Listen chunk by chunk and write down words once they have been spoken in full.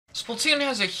Splatoon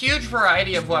has a huge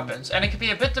variety of weapons, and it can be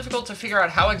a bit difficult to figure out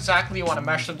how exactly you want to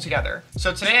mesh them together.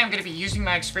 So today I'm going to be using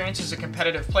my experience as a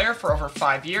competitive player for over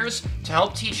 5 years to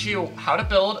help teach you how to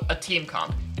build a team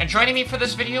comp. And joining me for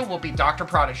this video will be Dr.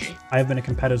 Prodigy. I have been a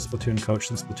competitive Splatoon coach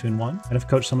since Splatoon 1, and have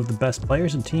coached some of the best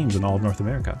players and teams in all of North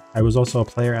America. I was also a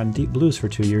player on Deep Blues for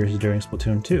 2 years during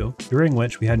Splatoon 2, during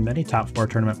which we had many top 4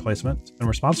 tournament placements and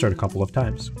were sponsored a couple of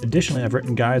times. Additionally, I've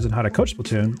written guides on how to coach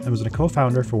Splatoon and was a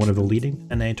co-founder for one of the leading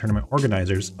NA tournament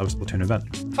organizers of Splatoon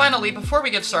event. Finally, before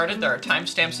we get started, there are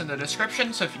timestamps in the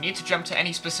description, so if you need to jump to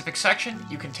any specific section,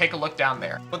 you can take a look down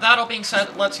there. With that all being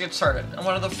said, let's get started. And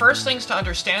one of the first things to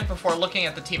understand before looking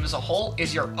at the team as a whole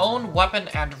is your own weapon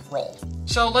and role.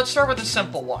 So let's start with a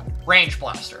simple one, Range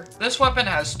Blaster. This weapon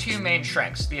has 2 main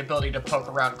strengths, the ability to poke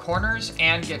around corners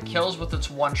and get kills with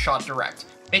its one-shot direct,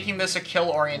 making this a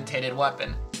kill-orientated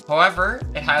weapon. However,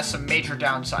 it has some major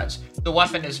downsides. The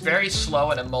weapon is very slow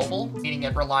and immobile, meaning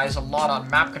it relies a lot on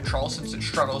map control since it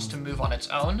struggles to move on its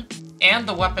own, and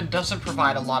the weapon doesn't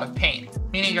provide a lot of pain,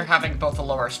 meaning you're having both a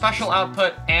lower special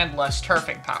output and less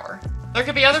turfing power. There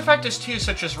could be other factors too,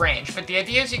 such as range, but the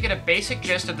idea is you get a basic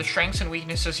gist of the strengths and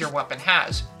weaknesses your weapon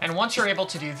has, and once you're able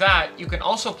to do that, you can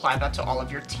also apply that to all of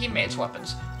your teammates'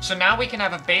 weapons. So now we can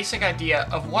have a basic idea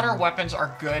of what our weapons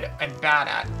are good and bad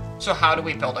at. So how do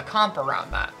we build a comp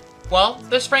around that? Well,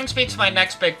 this brings me to my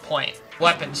next big point,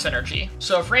 weapon synergy.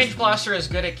 So if Range Blaster is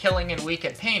good at killing and weak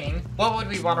at painting, what would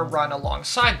we want to run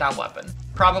alongside that weapon?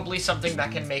 Probably something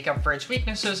that can make up for its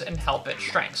weaknesses and help its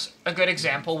strengths. A good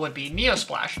example would be Neo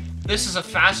Splash. This is a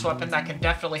fast weapon that can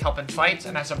definitely help in fights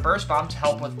and has a burst bomb to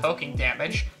help with poking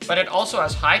damage, but it also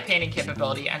has high painting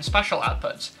capability and special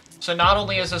outputs. So not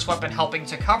only is this weapon helping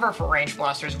to cover for Range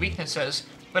Blaster's weaknesses,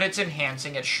 but it's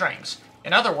enhancing its strengths.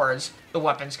 In other words, the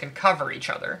weapons can cover each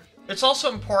other. It's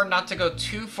also important not to go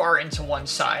too far into one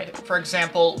side. For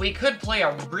example, we could play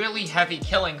a really heavy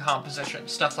killing composition,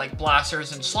 stuff like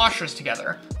blasters and sloshers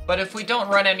together, but if we don't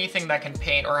run anything that can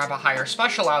paint or have a higher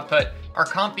special output, our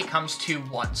comp becomes too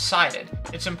one-sided.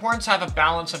 It's important to have a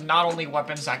balance of not only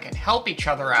weapons that can help each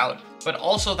other out, but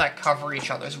also that cover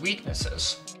each other's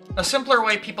weaknesses. A simpler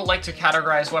way people like to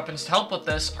categorize weapons to help with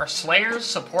this are slayers,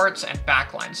 supports, and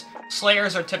backlines.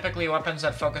 Slayers are typically weapons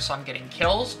that focus on getting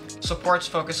kills, supports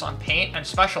focus on paint and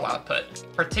special output,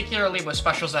 particularly with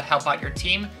specials that help out your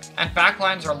team, and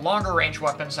backlines are longer range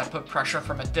weapons that put pressure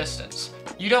from a distance.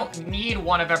 You don't need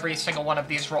one of every single one of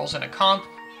these roles in a comp,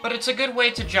 but it's a good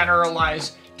way to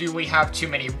generalize: do we have too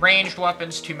many ranged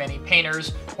weapons, too many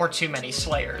painters, or too many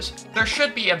slayers? There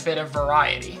should be a bit of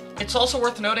variety. It's also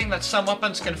worth noting that some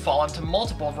weapons can fall into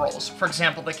multiple roles. For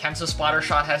example, the Kensa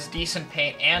Splattershot has decent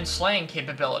paint and slaying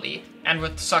capability, and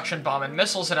with Suction Bomb and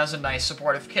missiles it has a nice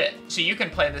supportive kit, so you can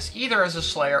play this either as a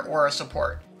slayer or a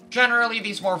support. Generally,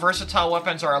 these more versatile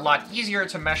weapons are a lot easier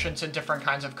to mesh into different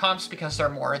kinds of comps because they're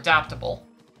more adaptable.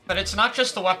 But it's not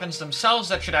just the weapons themselves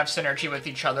that should have synergy with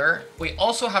each other, we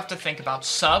also have to think about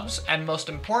subs, and most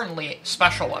importantly,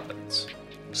 special weapons.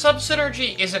 Sub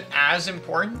synergy isn't as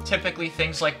important. Typically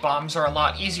things like bombs are a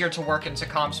lot easier to work into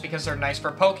comps because they're nice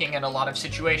for poking in a lot of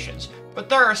situations, but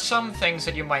there are some things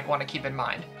that you might want to keep in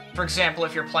mind. For example,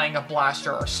 if you're playing a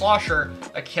blaster or slosher,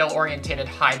 a kill-orientated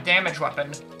high damage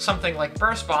weapon, something like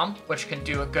Burst Bomb, which can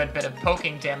do a good bit of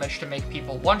poking damage to make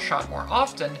people one-shot more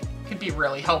often, can be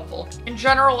really helpful. In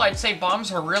general, I'd say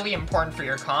bombs are really important for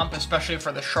your comp, especially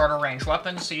for the shorter range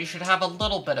weapons, so you should have a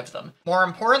little bit of them. More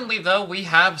importantly though, we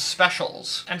have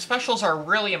specials. And specials are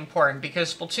really important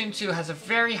because Splatoon 2 has a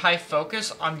very high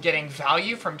focus on getting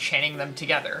value from chaining them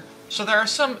together. So there are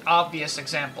some obvious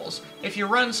examples. If you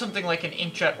run something like an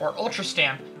Inkjet or Ultra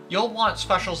Stamp, you'll want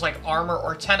specials like Armor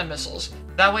or Tenna Missiles.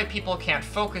 That way people can't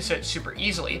focus it super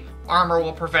easily. Armor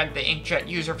will prevent the Inkjet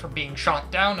user from being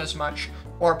shot down as much,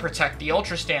 or protect the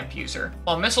Ultra Stamp user,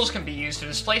 while missiles can be used to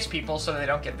displace people so they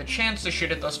don't get the chance to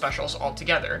shoot at those specials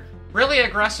altogether. Really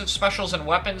aggressive specials and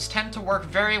weapons tend to work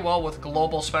very well with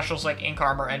global specials like Ink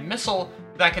Armor and Missile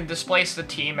that can displace the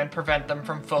team and prevent them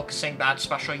from focusing that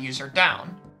special user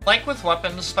down. Like with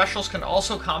weapons, specials can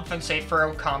also compensate for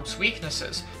a comp's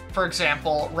weaknesses. For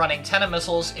example, running Tenna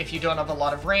Missiles, if you don't have a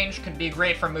lot of range, can be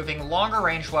great for moving longer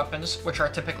range weapons, which are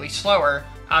typically slower,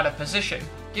 out of position,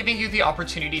 giving you the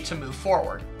opportunity to move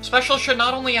forward. Specials should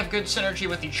not only have good synergy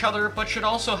with each other, but should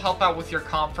also help out with your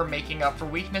comp for making up for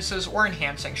weaknesses or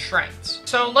enhancing strengths.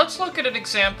 So let's look at an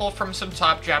example from some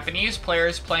top Japanese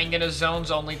players playing in a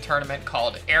zones-only tournament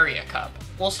called Area Cup.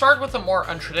 We'll start with a more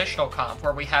untraditional comp,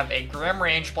 where we have a Grim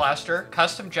Range Blaster,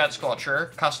 Custom Jet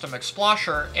Sculpture, Custom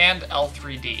Explosher, and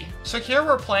L3D. So here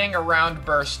we're playing around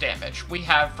burst damage. We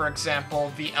have, for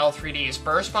example, the L3D's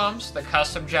Burst Bombs, the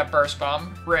Custom Jet Burst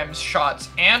Bomb, Grim's Shots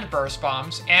and Burst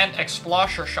Bombs, and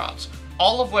Explosher Shots,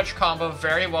 all of which combo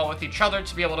very well with each other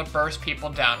to be able to burst people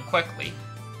down quickly.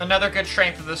 Another good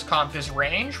strength of this comp is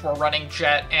range. We're running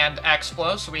Jet and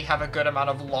Explo, so we have a good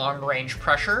amount of long-range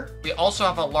pressure. We also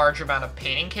have a large amount of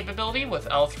painting capability, with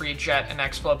L3, Jet, and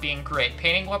Explo being great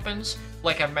painting weapons,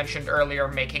 like I mentioned earlier,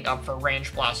 making up for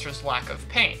Range Blaster's lack of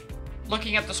paint.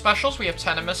 Looking at the specials, we have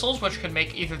Tenna Missiles, which can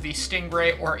make either the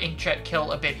Stingray or Inkjet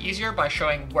kill a bit easier by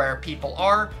showing where people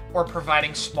are, or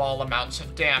providing small amounts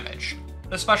of damage.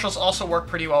 The specials also work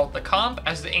pretty well with the comp,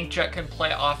 as the Inkjet can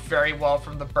play off very well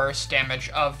from the burst damage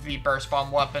of the Burst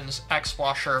Bomb weapons,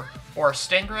 Explosher, or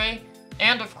Stingray.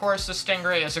 And of course, the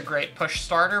Stingray is a great push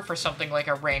starter for something like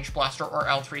a Range Blaster or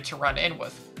L3 to run in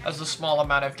with, as the small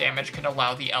amount of damage can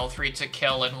allow the L3 to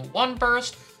kill in one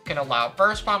burst, can allow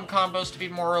Burst Bomb combos to be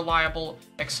more reliable,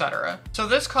 etc. So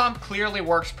this comp clearly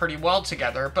works pretty well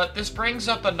together, but this brings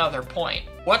up another point.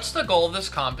 What's the goal this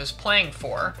comp is playing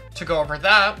for? To go over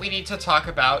that, we need to talk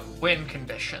about win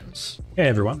conditions. Hey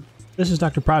everyone, this is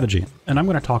Dr. Prodigy, and I'm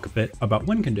going to talk a bit about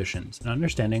win conditions and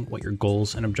understanding what your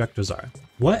goals and objectives are.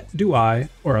 What do I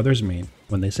or others mean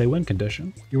when they say win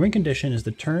condition? Your win condition is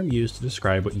the term used to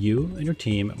describe what you and your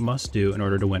team must do in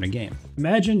order to win a game.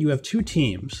 Imagine you have two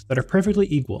teams that are perfectly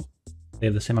equal. They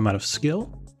have the same amount of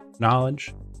skill,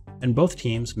 knowledge, and both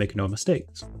teams make no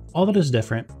mistakes. All that is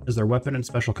different is their weapon and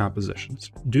special compositions.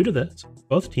 Due to this,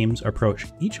 both teams approach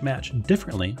each match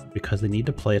differently because they need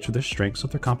to play to their strengths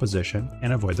of their composition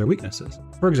and avoid their weaknesses.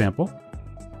 For example,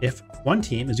 if one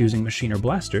team is using machine or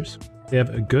blasters, they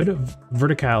have a good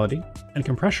verticality and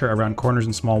can pressure around corners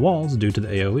and small walls due to the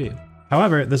AoE.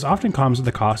 However, this often comes at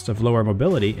the cost of lower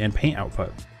mobility and paint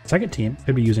output. The second team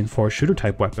could be using 4 shooter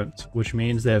type weapons, which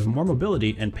means they have more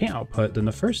mobility and paint output than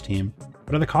the first team,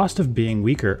 but at the cost of being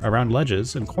weaker around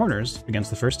ledges and corners against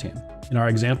the first team. In our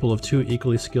example of 2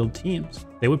 equally skilled teams,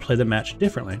 they would play the match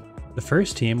differently. The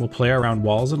first team will play around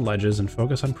walls and ledges and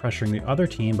focus on pressuring the other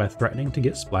team by threatening to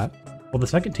get splat, while the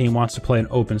second team wants to play in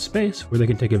open space where they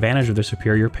can take advantage of their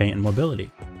superior paint and mobility.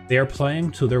 They are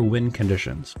playing to their win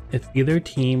conditions. If either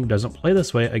team doesn't play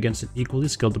this way against an equally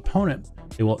skilled opponent,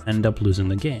 they will end up losing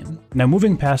the game. Now,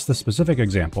 moving past the specific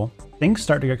example, things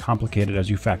start to get complicated as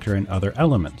you factor in other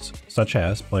elements, such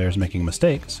as players making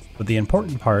mistakes, but the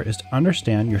important part is to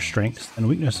understand your strengths and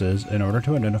weaknesses in order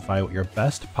to identify what your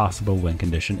best possible win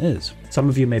condition is. Some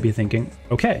of you may be thinking,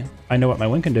 okay, I know what my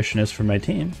win condition is for my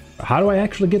team, but how do I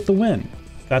actually get the win?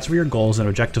 That's where your goals and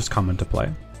objectives come into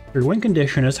play. If your win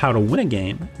condition is how to win a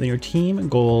game, then your team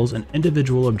goals and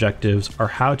individual objectives are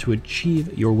how to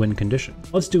achieve your win condition.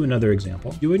 Let's do another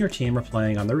example. You and your team are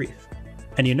playing on the Reef,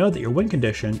 and you know that your win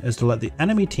condition is to let the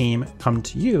enemy team come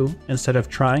to you instead of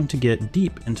trying to get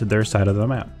deep into their side of the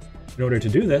map. In order to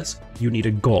do this, you need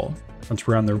a goal. Once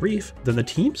we're on the Reef, then the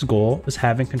team's goal is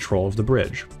having control of the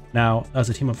bridge. Now, as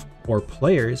a team of 4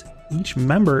 players, each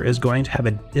member is going to have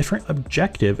a different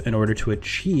objective in order to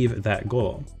achieve that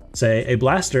goal. Say, a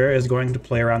blaster is going to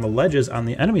play around the ledges on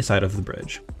the enemy side of the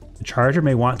bridge. The charger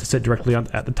may want to sit directly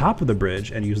at the top of the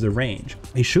bridge and use the range.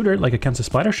 A shooter, like against a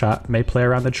splatter shot, may play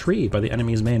around the tree by the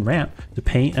enemy's main ramp to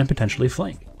paint and potentially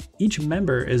flank. Each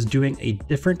member is doing a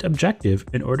different objective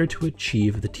in order to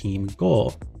achieve the team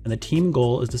goal, and the team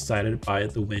goal is decided by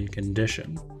the win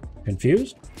condition.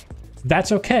 Confused?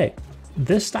 That's okay.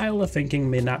 This style of thinking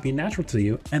may not be natural to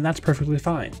you, and that's perfectly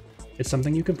fine. It's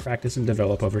something you can practice and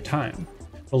develop over time.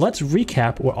 But let's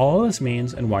recap what all of this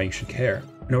means and why you should care.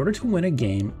 In order to win a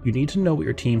game, you need to know what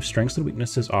your team's strengths and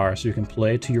weaknesses are so you can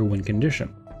play to your win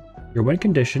condition. Your win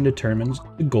condition determines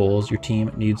the goals your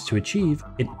team needs to achieve,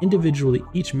 and individually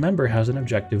each member has an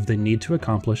objective they need to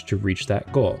accomplish to reach that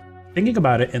goal. Thinking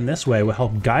about it in this way will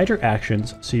help guide your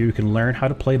actions so you can learn how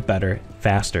to play better,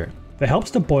 faster. If it helps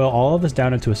to boil all of this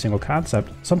down into a single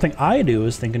concept, something I do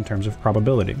is think in terms of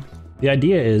probability. The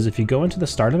idea is if you go into the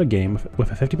start of a game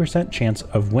with a 50% chance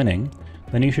of winning,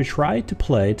 then you should try to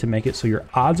play to make it so your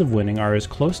odds of winning are as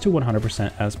close to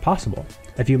 100% as possible.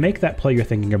 If you make that play you're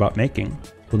thinking about making,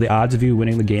 will the odds of you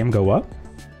winning the game go up?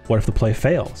 What if the play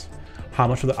fails? How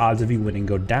much will the odds of you winning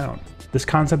go down? This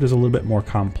concept is a little bit more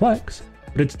complex,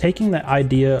 but it's taking the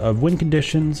idea of win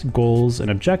conditions, goals,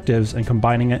 and objectives and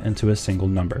combining it into a single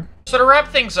number. So to wrap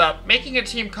things up, making a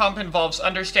team comp involves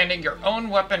understanding your own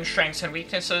weapon strengths and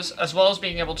weaknesses, as well as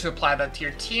being able to apply that to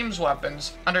your team's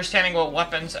weapons, understanding what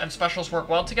weapons and specials work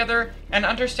well together, and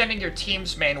understanding your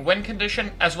team's main win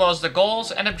condition, as well as the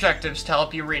goals and objectives to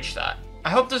help you reach that. I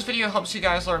hope this video helps you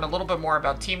guys learn a little bit more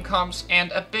about team comps,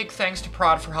 and a big thanks to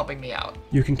Prod for helping me out.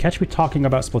 You can catch me talking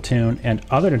about Splatoon and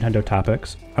other Nintendo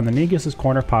topics on the Negus'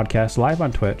 Corner podcast live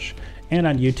on Twitch and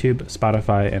on YouTube,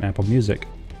 Spotify, and Apple Music.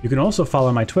 You can also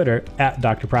follow my Twitter at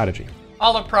Dr. Prodigy.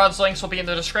 All of Prod's links will be in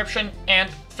the description, and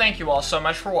thank you all so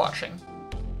much for watching.